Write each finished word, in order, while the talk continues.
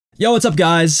Yo, what's up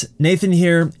guys? Nathan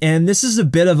here, and this is a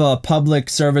bit of a public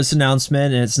service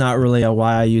announcement, and it's not really a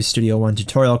why I use Studio One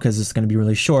tutorial because it's going to be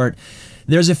really short.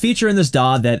 There's a feature in this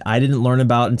DAW that I didn't learn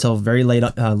about until very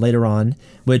later on,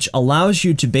 which allows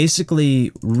you to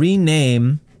basically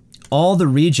rename all the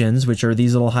regions, which are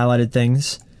these little highlighted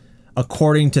things,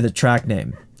 according to the track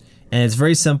name. And it's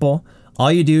very simple.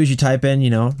 All you do is you type in,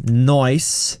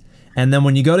 noise, and then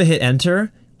when you go to hit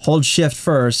enter, hold shift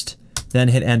first, then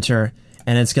hit enter,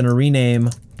 and it's going to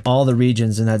rename all the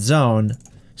regions in that zone.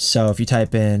 So if you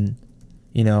type in,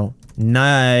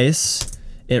 nice,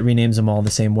 it renames them all the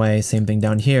same way. Same thing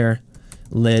down here,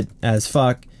 lit as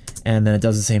fuck, and then it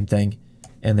does the same thing.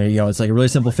 And there you go. It's like a really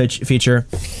simple feature.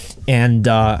 And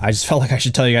I just felt like I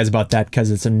should tell you guys about that because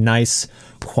it's a nice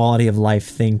quality of life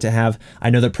thing to have.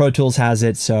 I know that Pro Tools has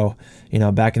it. So,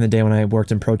 back in the day when I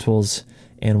worked in Pro Tools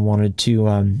and wanted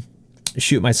to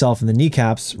shoot myself in the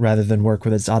kneecaps rather than work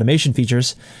with its automation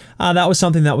features, that was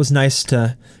something that was nice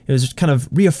to, it was kind of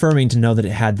reaffirming to know that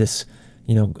it had this,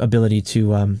 ability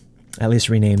to at least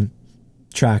rename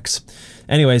tracks.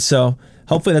 Anyway, so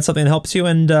hopefully that's something that helps you,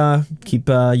 and keep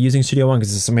using Studio One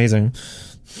because it's amazing.